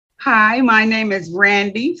Hi, my name is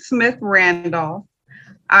Randy Smith Randolph.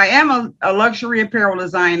 I am a luxury apparel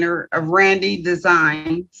designer of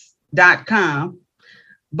randydesigns.com,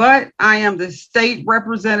 but I am the state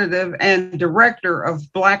representative and director of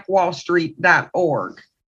blackwallstreet.org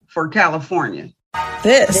for California.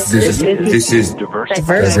 This is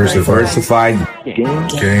Diversified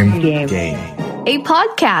Game. A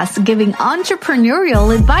podcast giving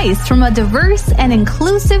entrepreneurial advice from a diverse and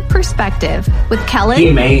inclusive perspective with Kellen.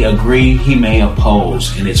 He may agree, he may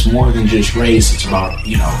oppose, and it's more than just race, it's about,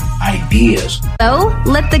 ideas. So,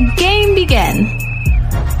 let the game begin.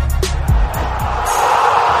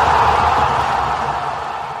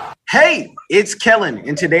 Hey, it's Kellen,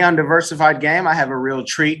 and today on Diversified Game, I have a real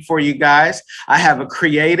treat for you guys. I have a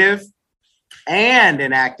creative and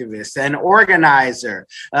an activist, an organizer.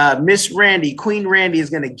 Miss Randy, Queen Randy,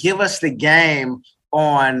 is going to give us the game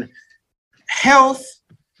on health,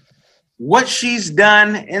 what she's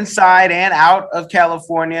done inside and out of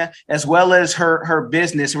California, as well as her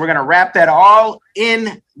business. And we're going to wrap that all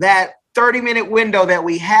in that 30-minute window that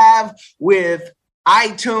we have with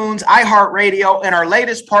iTunes, iHeartRadio, and our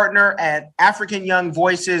latest partner at African Young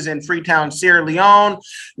Voices in Freetown, Sierra Leone.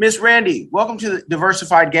 Miss Randy, welcome to the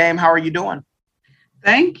Diversified Game. How are you doing?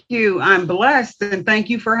 Thank you. I'm blessed, and thank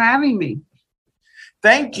you for having me.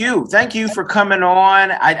 Thank you. Thank you for coming on.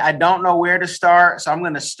 I don't know where to start, so I'm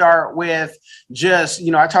going to start with just,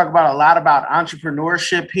 I talk about a lot about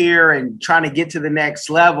entrepreneurship here and trying to get to the next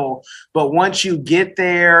level. But once you get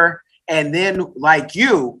there, and then like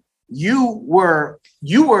you were,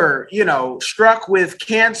 struck with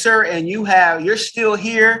cancer, and you're still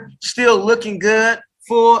here, still looking good,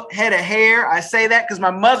 full head of hair. I say that because my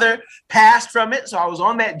mother passed from it. So I was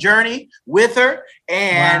on that journey with her,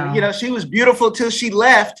 and, wow. She was beautiful till she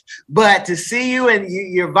left, but to see you and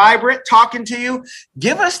you're vibrant, talking to you,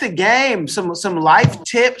 give us the game, some life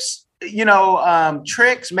tips,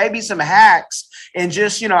 tricks, maybe some hacks, and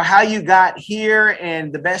just, how you got here,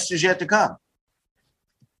 and the best is yet to come.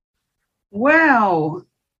 Well,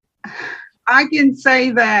 I can say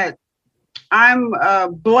that I'm a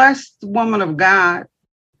blessed woman of God.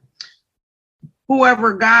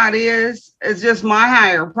 Whoever God is just my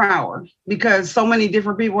higher power, because so many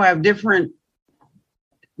different people have different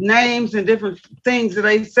names and different things that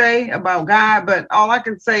they say about God. But all I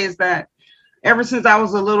can say is that ever since I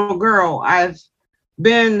was a little girl, I've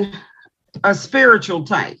been a spiritual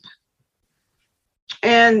type.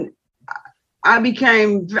 And I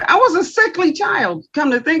was a sickly child,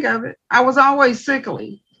 come to think of it. I was always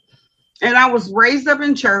sickly. And I was raised up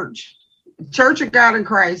in Church of God in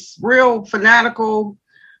Christ, real fanatical,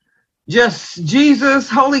 just Jesus,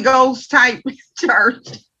 Holy Ghost type church.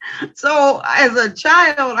 So as a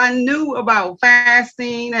child, I knew about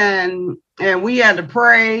fasting, and we had to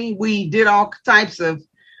pray. We did all types of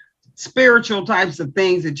spiritual types of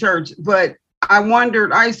things at church. But I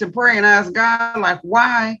used to pray and ask God, like,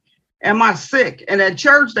 why am I sick? And at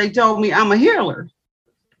church, they told me I'm a healer.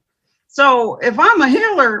 So if I'm a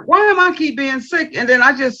healer, why am I keep being sick? And then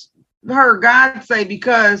I just heard God say,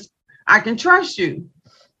 because I can trust you,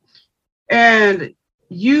 and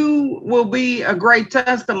you will be a great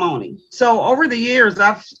testimony. So over the years,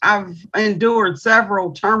 I've endured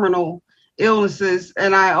several terminal illnesses,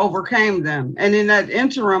 and I overcame them. And in that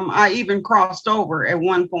interim, I even crossed over at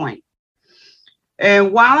one point.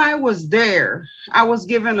 And while I was there, I was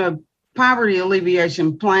given a poverty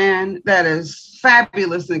alleviation plan that is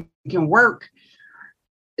fabulous and can work.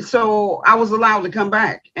 So I was allowed to come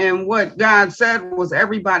back. And what God said was,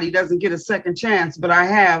 everybody doesn't get a second chance, but I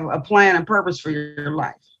have a plan and purpose for your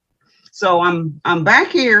life. So I'm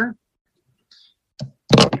back here,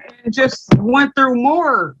 and just went through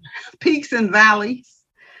more peaks and valleys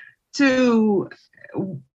to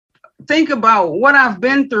think about what I've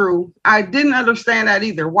been through. I didn't understand that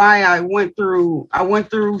either, why I went through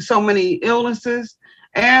so many illnesses,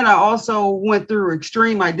 and I also went through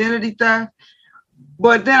extreme identity theft.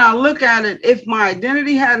 But then I look at it, if my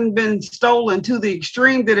identity hadn't been stolen to the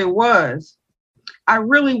extreme that it was, I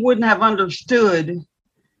really wouldn't have understood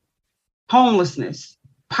homelessness,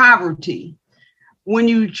 poverty, when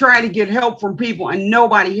you try to get help from people and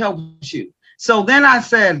nobody helps you. So then I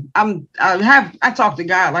said, I talk to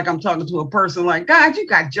God like I'm talking to a person, like, God, you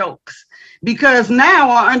got jokes, because now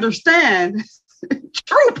I understand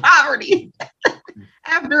true poverty.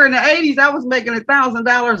 After in the 80s, I was making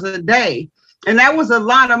 $1,000 a day. And that was a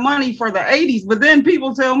lot of money for the 80s. But then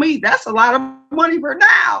people tell me that's a lot of money for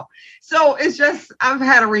now. So it's just, I've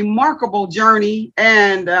had a remarkable journey.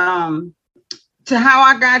 And to how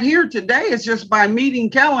I got here today is just by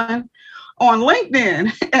meeting Kellen on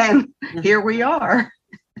LinkedIn. And here we are.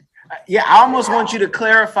 Yeah, I almost want you to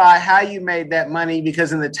clarify how you made that money,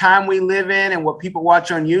 because in the time we live in and what people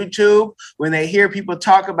watch on YouTube, when they hear people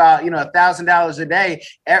talk about, $1,000 a day,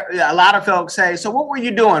 a lot of folks say, so what were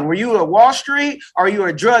you doing? Were you at Wall Street or you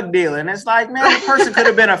a drug dealer? And it's like, man, the person could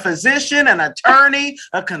have been a physician, an attorney,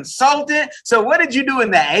 a consultant. So what did you do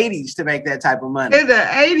in the 80s to make that type of money? In the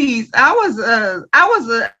 80s, I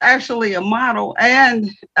was actually a model and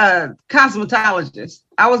a cosmetologist.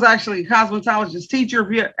 I was actually a cosmetologist teacher.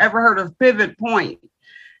 If you ever heard of Pivot Point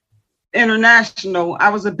International, I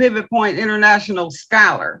was a Pivot Point International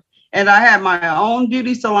scholar. And I had my own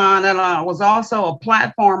beauty salon. And I was also a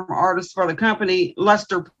platform artist for the company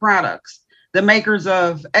Luster Products, the makers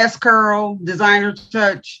of S-Curl, Designer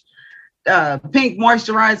Touch, Pink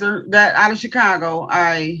Moisturizer, that out of Chicago.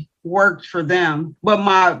 I worked for them. But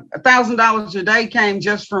my $1,000 a day came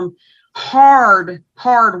just from hard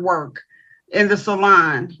work in the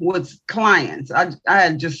salon with clients. I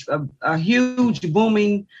had just a huge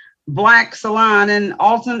booming Black salon in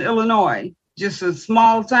Alton, Illinois, just a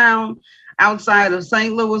small town outside of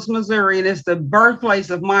St. Louis, Missouri. And it's the birthplace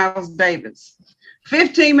of Miles Davis.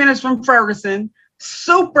 15 minutes from Ferguson,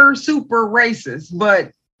 super racist,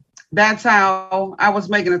 but that's how I was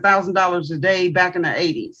making $1,000 a day back in the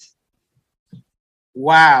 80s.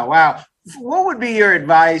 Wow. What would be your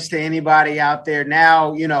advice to anybody out there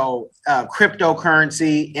now?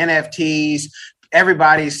 Cryptocurrency, NFTs,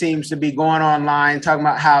 everybody seems to be going online talking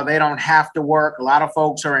about how they don't have to work. A lot of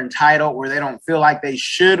folks are entitled where they don't feel like they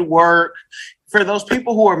should work. For those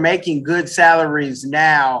people who are making good salaries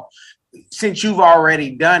now, since you've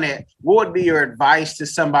already done it, what would be your advice to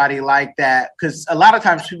somebody like that? Because a lot of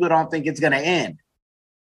times people don't think it's going to end.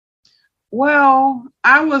 Well,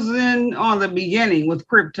 I was in on the beginning with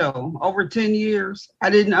crypto over 10 years. I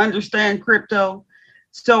didn't understand crypto,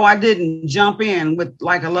 so I didn't jump in with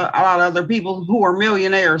like a lot of other people who are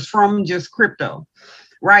millionaires from just crypto.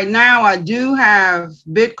 Right now, I do have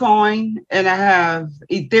Bitcoin and I have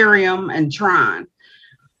Ethereum and Tron.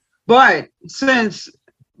 But since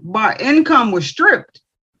my income was stripped,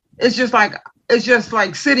 it's just like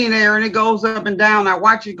sitting there and it goes up and down. I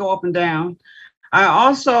watch it go up and down. I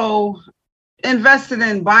also invested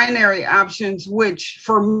in binary options, which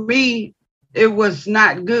for me, it was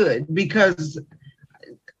not good because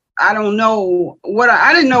I didn't know what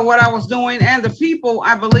I was doing. And the people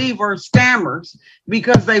I believe are scammers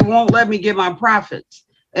because they won't let me get my profits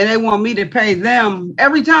and they want me to pay them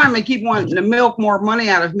every time. They keep wanting to milk more money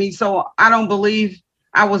out of me. So I don't believe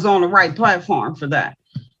I was on the right platform for that.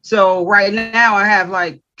 So right now I have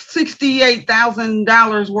like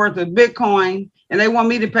 $68,000 worth of Bitcoin and they want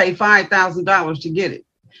me to pay $5,000 to get it.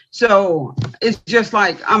 So it's just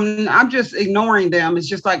like, I'm just ignoring them. It's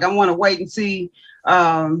just like, I want to wait and see.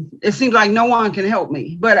 It seems like no one can help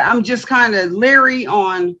me, but I'm just kind of leery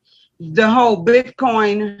on the whole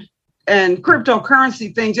Bitcoin and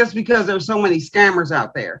cryptocurrency thing, just because there's so many scammers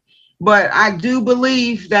out there. But I do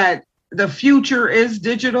believe that the future is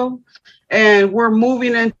digital and we're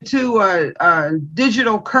moving into a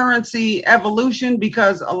digital currency evolution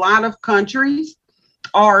because a lot of countries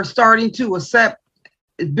are starting to accept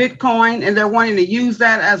Bitcoin and they're wanting to use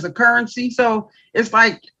that as a currency. So it's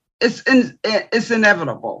like, it's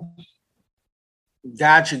inevitable.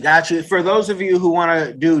 Gotcha. For those of you who want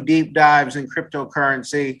to do deep dives in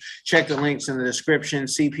cryptocurrency, check the links in the description,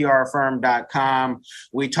 cprfirm.com.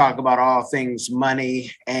 We talk about all things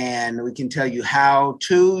money and we can tell you how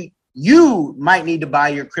to. You might need to buy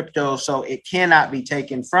your crypto so it cannot be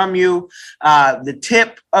taken from you. The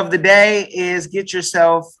tip of the day is get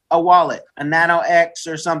yourself a wallet, a Nano X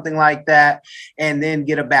or something like that, and then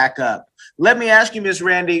get a backup. Let me ask you, Ms.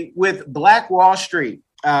 Randy, with Black Wall Street,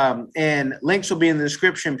 and links will be in the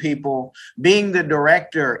description, people, being the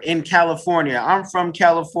director in California. I'm from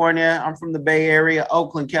California. I'm from the Bay Area,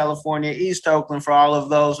 Oakland, California, East Oakland, for all of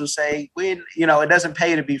those who say, it doesn't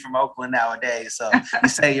pay to be from Oakland nowadays. So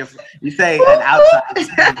you say an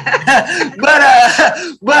outside.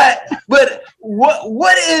 but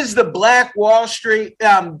what is the Black Wall Street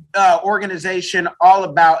organization all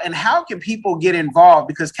about, and how can people get involved?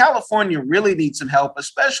 Because California really needs some help,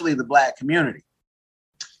 especially the Black community.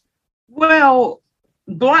 Well,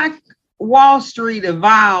 Black Wall Street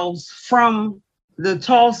evolves from the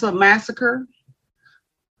Tulsa massacre,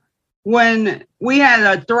 when we had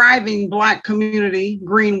a thriving Black community,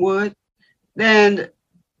 Greenwood, then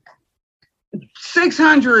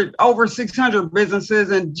over 600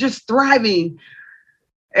 businesses and just thriving.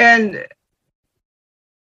 And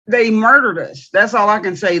they murdered us. That's all I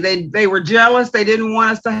can say. They were jealous. They didn't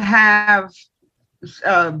want us to have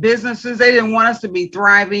businesses. They didn't want us to be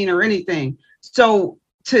thriving or anything. So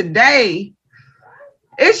today,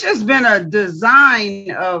 it's just been a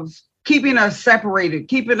design of keeping us separated,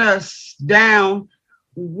 keeping us down.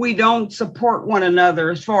 We don't support one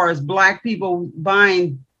another as far as Black people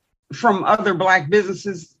buying from other Black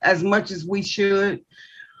businesses as much as we should.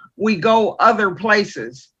 We go other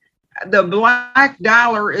places. The Black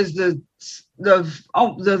dollar is the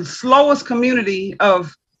slowest community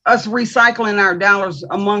of us recycling our dollars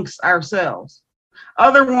amongst ourselves.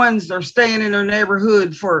 Other ones are staying in their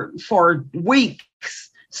neighborhood for weeks,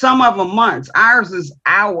 some of them months. Ours is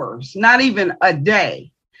hours, not even a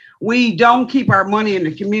day. We don't keep our money in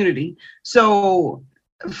the community. So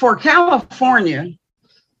for California,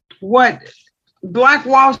 what Black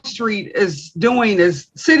Wall Street is doing is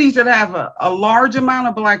cities that have a large amount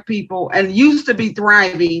of Black people and used to be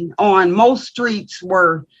thriving on most streets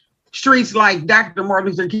were streets like Dr.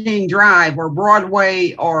 Martin Luther King Drive or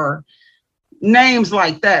Broadway or names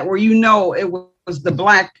like that, where you know it was the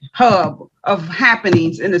Black hub of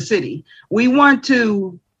happenings in the city. We want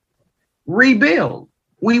to rebuild.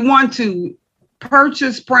 We want to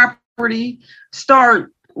purchase property,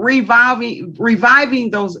 start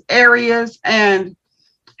reviving those areas, and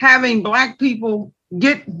having Black people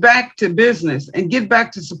get back to business and get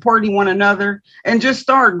back to supporting one another and just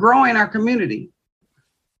start growing our community.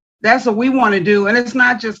 That's what we want to do. And it's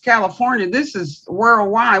not just California. This is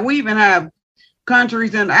worldwide. We even have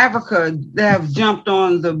countries in Africa that have jumped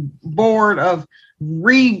on the board of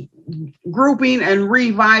regrouping and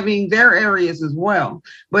reviving their areas as well.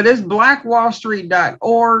 But it's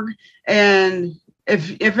blackwallstreet.org. And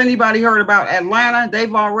if anybody heard about Atlanta,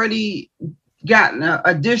 they've already gotten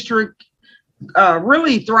a district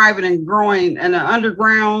really thriving and growing in an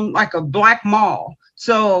underground, like a Black mall.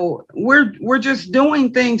 So we're just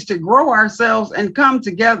doing things to grow ourselves and come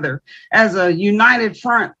together as a united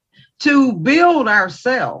front to build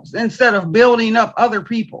ourselves instead of building up other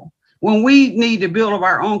people when we need to build up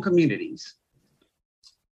our own communities.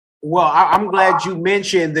 Well, I'm glad you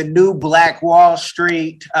mentioned the new Black Wall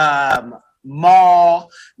Street mall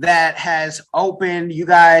that has opened. You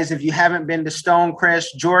guys, if you haven't been to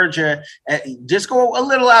Stonecrest, Georgia, just go a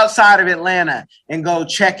little outside of Atlanta and go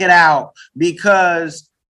check it out, because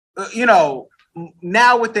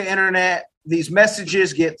now with the internet, these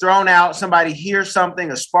messages get thrown out. Somebody hears something,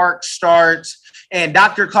 a spark starts. And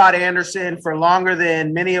Dr. Claude Anderson, for longer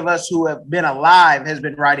than many of us who have been alive, has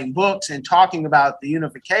been writing books and talking about the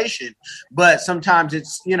unification. But sometimes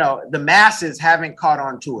it's, the masses haven't caught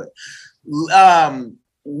on to it.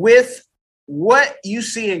 With what you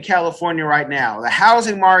see in California right now, the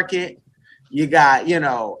housing market, you got,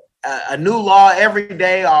 a new law every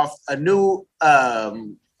day off a new a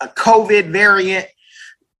COVID variant.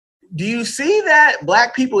 Do you see that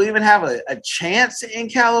Black people even have a chance in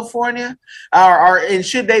California? And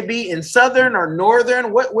should they be in Southern or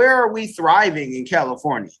Northern? Where are we thriving in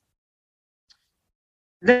California?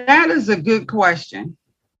 That is a good question.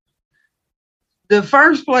 The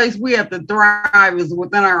first place we have to thrive is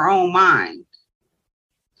within our own mind.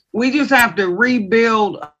 We just have to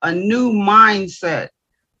rebuild a new mindset,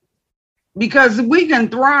 because we can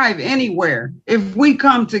thrive anywhere if we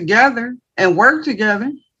come together and work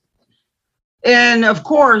together. And of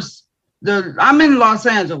course, I'm in Los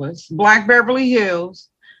Angeles, Black Beverly Hills.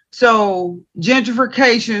 So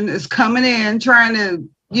gentrification is coming in, trying to,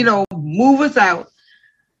 move us out.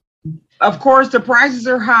 Of course, the prices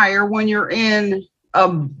are higher when you're in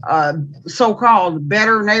a so-called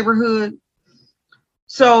better neighborhood.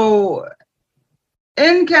 So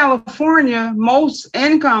in California, most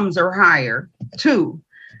incomes are higher too,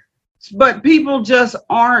 but people just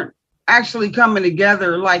aren't actually coming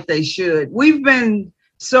together like they should. We've been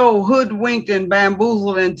so hoodwinked and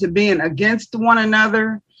bamboozled into being against one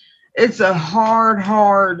another. It's a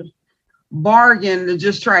hard bargain to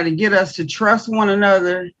just try to get us to trust one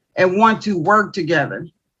another and want to work together,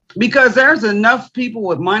 because there's enough people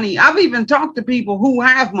with money. I've even talked to people who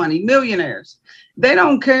have money, millionaires. They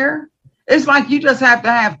don't care. It's like you just have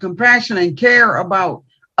to have compassion and care about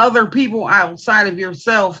other people outside of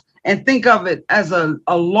yourself and think of it as a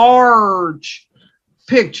large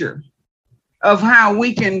picture of how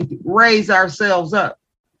we can raise ourselves up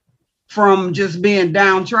from just being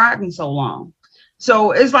downtrodden so long.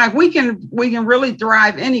 So it's like we can really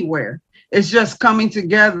thrive anywhere. It's just coming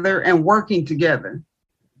together and working together.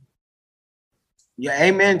 Yeah,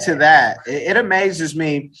 amen to that. It amazes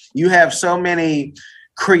me. You have so many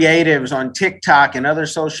creatives on TikTok and other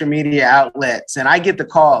social media outlets, and I get the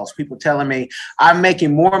calls, people telling me I'm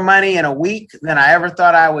making more money in a week than I ever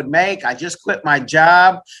thought I would make. I just quit my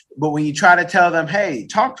job. But when you try to tell them, hey,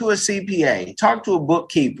 talk to a CPA, talk to a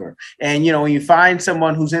bookkeeper, and when you find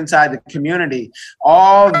someone who's inside the community,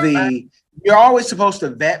 all the you're always supposed to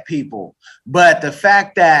vet people, but the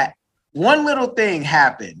fact that one little thing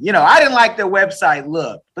happened, I didn't like their website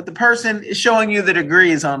look, but the person is showing you the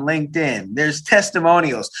degrees on LinkedIn. There's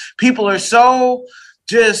testimonials. People are so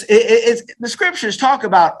just, it's the scriptures talk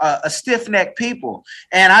about a stiff-necked people.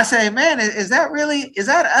 And I say, man, is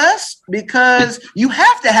that us? Because you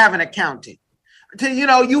have to have an accountant.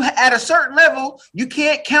 You at a certain level, you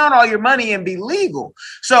can't count all your money and be legal.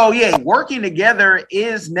 So yeah, working together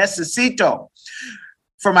is necesito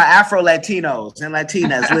for my Afro Latinos and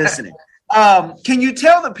Latinas listening. Can you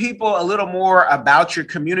tell the people a little more about your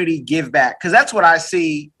community give back? Because that's what I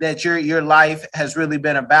see that your life has really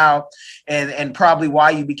been about, and probably why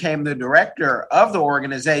you became the director of the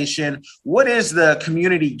organization. What is the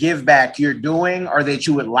community give back you're doing or that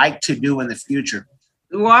you would like to do in the future?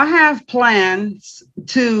 Well, I have plans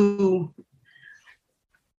to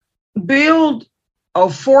build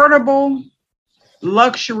affordable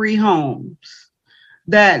luxury homes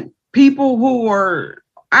that people who are,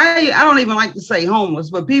 I don't even like to say homeless,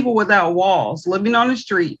 but people without walls living on the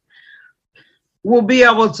street will be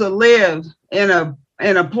able to live in a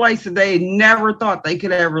place that they never thought they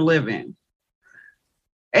could ever live in.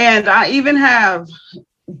 And I even have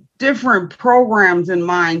different programs in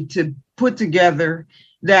mind to put together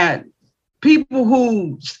that there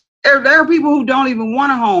are people who don't even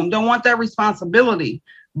want a home, don't want that responsibility,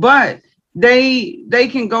 but they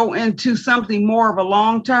can go into something more of a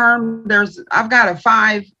long term. I've got a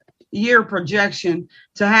 5-year projection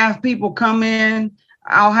to have people come in.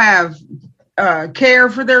 I'll have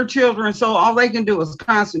care for their children, so all they can do is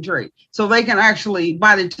concentrate. So they can actually,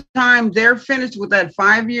 by the time they're finished with that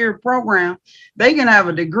 5-year program, they can have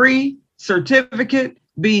a degree, certificate,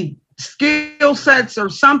 be skill sets or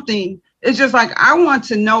something. It's just like, I want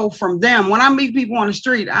to know from them. When I meet people on the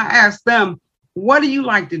street, I ask them, what do you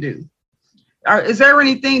like to do? Is there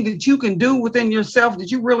anything that you can do within yourself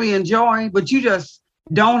that you really enjoy, but you just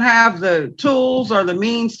don't have the tools or the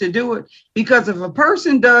means to do it? Because if a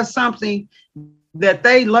person does something that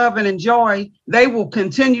they love and enjoy, they will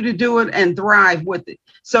continue to do it and thrive with it.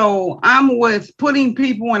 So I'm with putting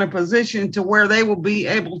people in a position to where they will be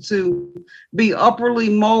able to be upwardly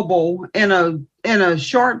mobile in a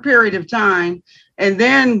short period of time, and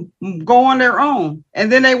then go on their own.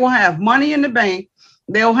 And then they will have money in the bank.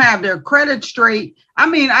 They'll have their credit straight. I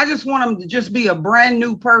mean, I just want them to just be a brand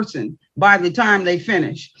new person by the time they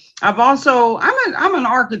finish. I'm an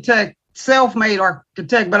architect, self-made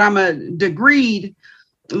architect, but I'm a degreed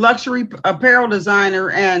luxury apparel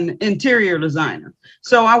designer and interior designer.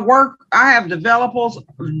 So I have developers,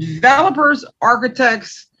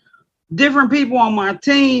 architects, different people on my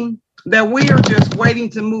team that we are just waiting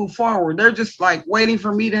to move forward. They're just like waiting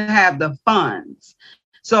for me to have the funds.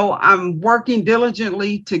 So I'm working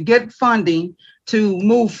diligently to get funding to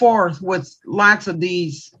move forth with lots of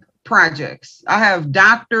these projects. I have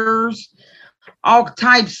doctors, all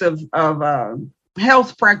types of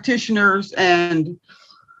health practitioners and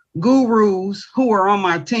gurus who are on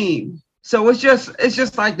my team. So it's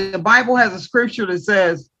just like the Bible has a scripture that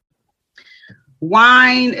says,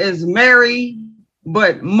 wine is merry,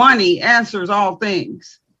 but money answers all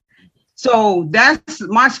things. So that's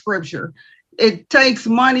my scripture. It takes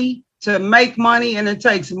money to make money, and it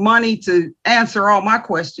takes money to answer all my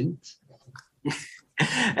questions.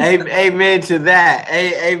 Amen to that.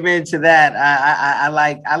 Amen to that. I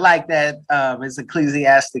like that. It's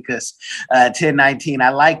Ecclesiasticus 10:19. I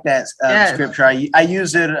like that yes. scripture. I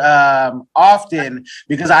use it often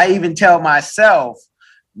because I even tell myself,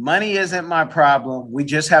 money isn't my problem. We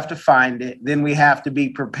just have to find it. Then we have to be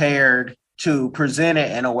prepared to present it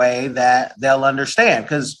in a way that they'll understand.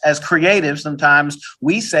 Because as creatives, sometimes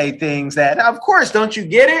we say things that, of course, don't you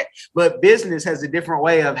get it? But business has a different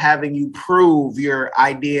way of having you prove your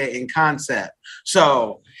idea and concept.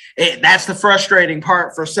 So that's the frustrating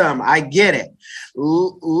part for some. I get it.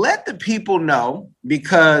 Let the people know,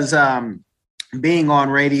 because being on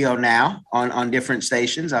radio now on different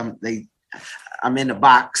stations, I'm in the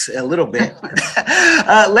box a little bit.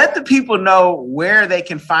 Let the people know where they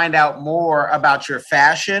can find out more about your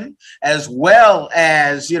fashion, as well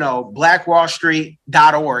as,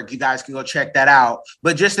 blackwallstreet.org. You guys can go check that out.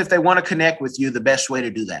 But just if they want to connect with you, the best way to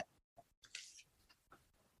do that.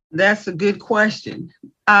 That's a good question.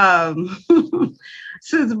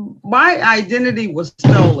 Since my identity was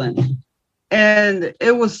stolen, and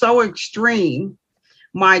it was so extreme,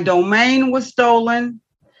 my domain was stolen.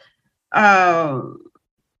 I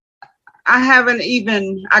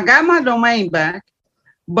got my domain back,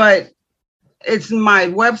 but my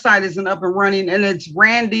website isn't up and running, and it's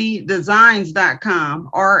randidesigns.com,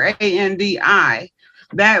 RANDI.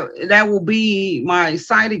 That will be my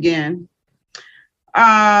site again.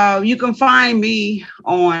 You can find me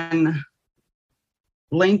on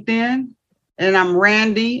LinkedIn, and I'm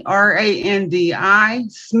Randi, Randi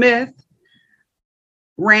Smith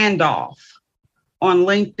Randolph on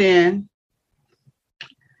LinkedIn.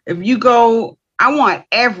 If you go, I want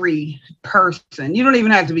every person, you don't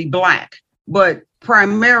even have to be Black, but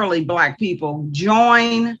primarily Black people,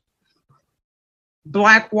 join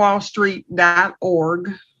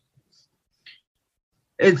blackwallstreet.org.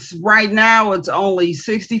 It's right now, it's only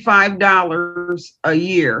 $65 a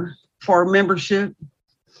year for membership.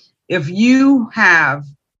 If you have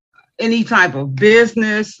any type of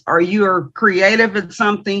business or you're creative at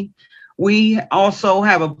something, we also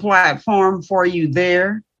have a platform for you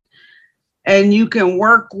there. And you can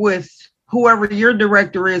work with whoever your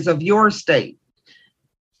director is of your state.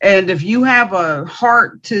 And if you have a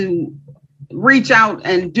heart to reach out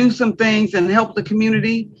and do some things and help the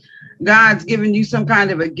community, God's given you some kind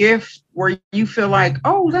of a gift where you feel like,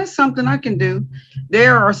 oh, that's something I can do.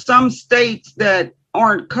 There are some states that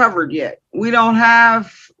aren't covered yet. We don't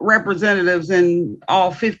have representatives in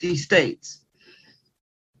all 50 states.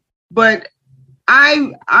 But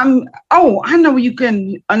I know you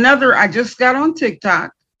can, I just got on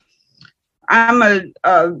TikTok. I'm a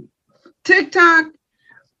TikTok.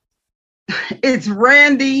 It's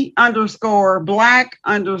Randi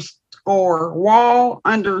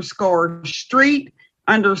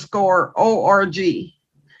 _Wall_Street_org.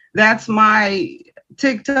 That's my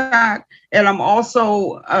TikTok. And I'm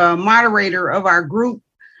also a moderator of our group,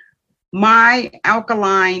 My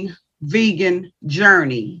Alkaline Vegan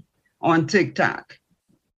Journey, on TikTok.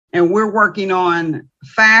 And we're working on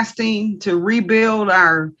fasting to rebuild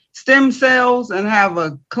our stem cells and have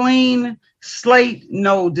a clean slate,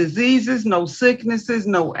 no diseases, no sicknesses,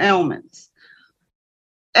 no ailments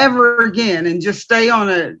ever again, and just stay on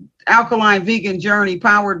an alkaline vegan journey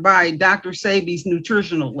powered by Dr. Sebi's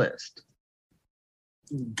nutritional list.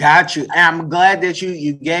 Got you. I'm glad that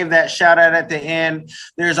you gave that shout out at the end.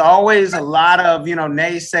 There's always a lot of,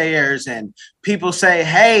 naysayers, and people say,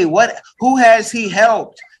 hey, who has he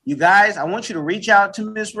helped? You guys, I want you to reach out to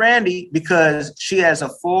Miss Randi because she has a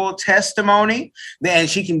full testimony and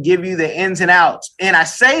she can give you the ins and outs. And I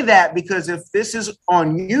say that because if this is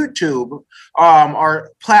on YouTube or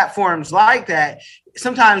platforms like that,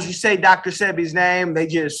 sometimes you say Dr. Sebi's name, they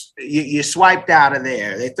just, you swiped out of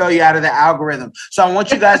there. They throw you out of the algorithm. So I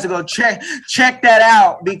want you guys to go check that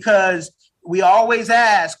out, because we always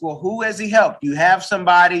ask, well, who has he helped? You have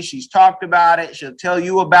somebody, she's talked about it, she'll tell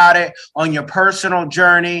you about it on your personal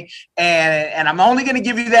journey. And I'm only going to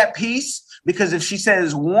give you that piece because if she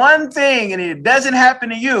says one thing and it doesn't happen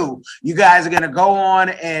to you, you guys are going to go on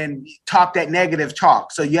and talk that negative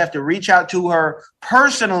talk. So you have to reach out to her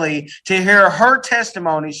personally to hear her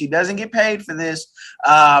testimony. She doesn't get paid for this.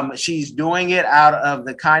 She's doing it out of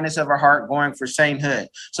the kindness of her heart, going for sainthood.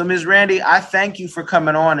 So Ms. Randi, I thank you for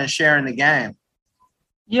coming on and sharing the game.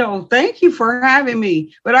 Yo, thank you for having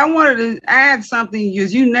me. But I wanted to add something,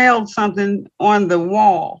 because you nailed something on the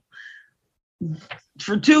wall.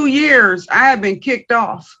 For 2 years, I have been kicked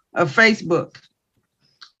off of Facebook.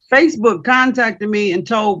 Facebook contacted me and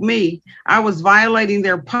told me I was violating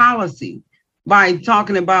their policy by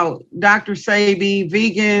talking about Dr. Sebi,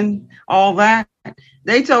 vegan, all that.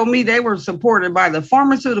 They told me they were supported by the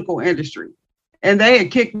pharmaceutical industry and they had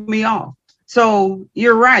kicked me off. So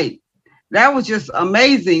you're right. That was just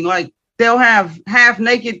amazing. Like, they'll have half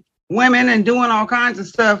naked women and doing all kinds of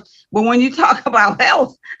stuff. But when you talk about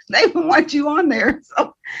health, they want you on there.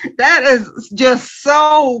 So that is just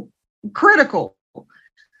so critical.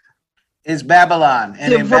 It's Babylon.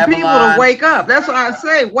 And for Babylon, people to wake up. That's what I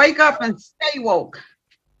say. Wake up and stay woke.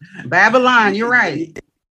 Babylon, you're right.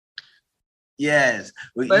 Yes.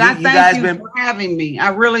 But I thank you for having me.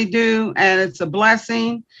 I really do. And it's a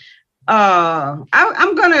blessing.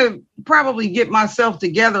 I'm going to probably get myself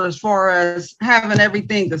together as far as having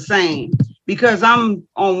everything the same, because I'm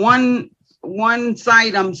on one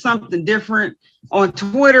site, I'm something different. On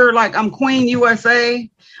Twitter, like I'm Queen USA.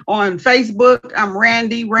 On Facebook, I'm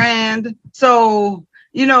Randi Rand. So,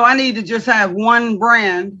 I need to just have one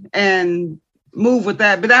brand and move with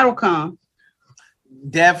that, but that'll come.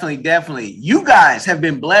 Definitely. You guys have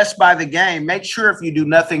been blessed by the game. Make sure, if you do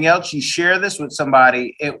nothing else, you share this with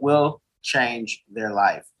somebody. It will change their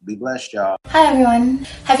life. Be blessed, y'all. Hi, everyone.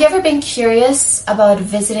 Have you ever been curious about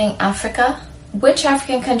visiting Africa? Which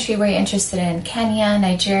African country were you interested in? Kenya,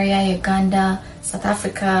 Nigeria, Uganda, South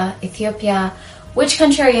Africa, Ethiopia? Which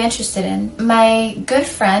country are you interested in? My good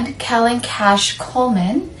friend, Kellen Cash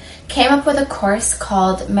Coleman, came up with a course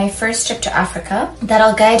called My First Trip to Africa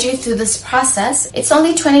that'll guide you through this process. It's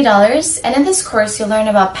only $20, and in this course you'll learn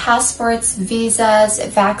about passports, visas,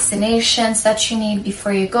 vaccinations that you need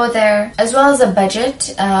before you go there, as well as a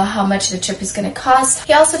budget, how much the trip is going to cost.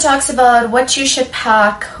 He also talks about what you should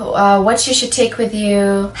pack, what you should take with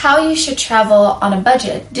you, how you should travel on a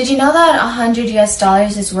budget. Did you know that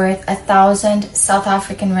 $100 is worth 1,000 South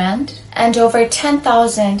African rand and over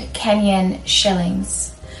 10,000 Kenyan shillings?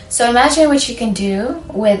 So imagine what you can do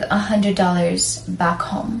with $100 back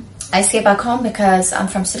home. I say back home because I'm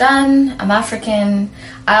from Sudan, I'm African,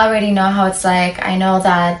 I already know how it's like. I know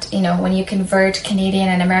that, when you convert Canadian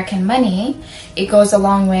and American money, it goes a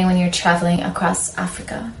long way when you're traveling across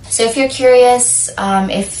Africa. So if you're curious,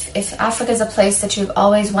 if Africa is a place that you've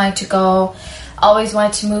always wanted to go, always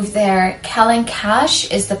wanted to move there, Kellen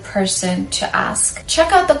Cash is the person to ask.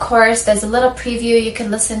 Check out the course. There's a little preview you can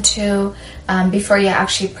listen to before you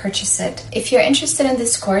actually purchase it. If you're interested in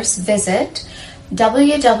this course, visit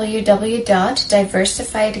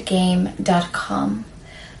www.diversifiedgame.com.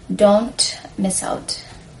 Don't miss out.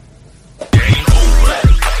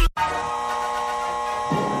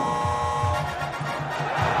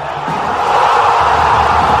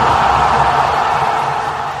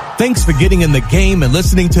 Thanks for getting in the game and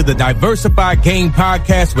listening to the Diversified Game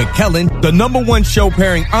Podcast with Kellen, the #1 show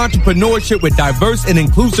pairing entrepreneurship with diverse and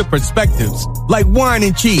inclusive perspectives like wine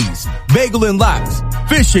and cheese, bagel and lox,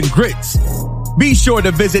 fish and grits. Be sure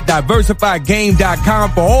to visit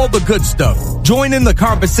diversifiedgame.com for all the good stuff. Join in the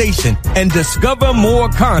conversation and discover more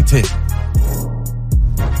content.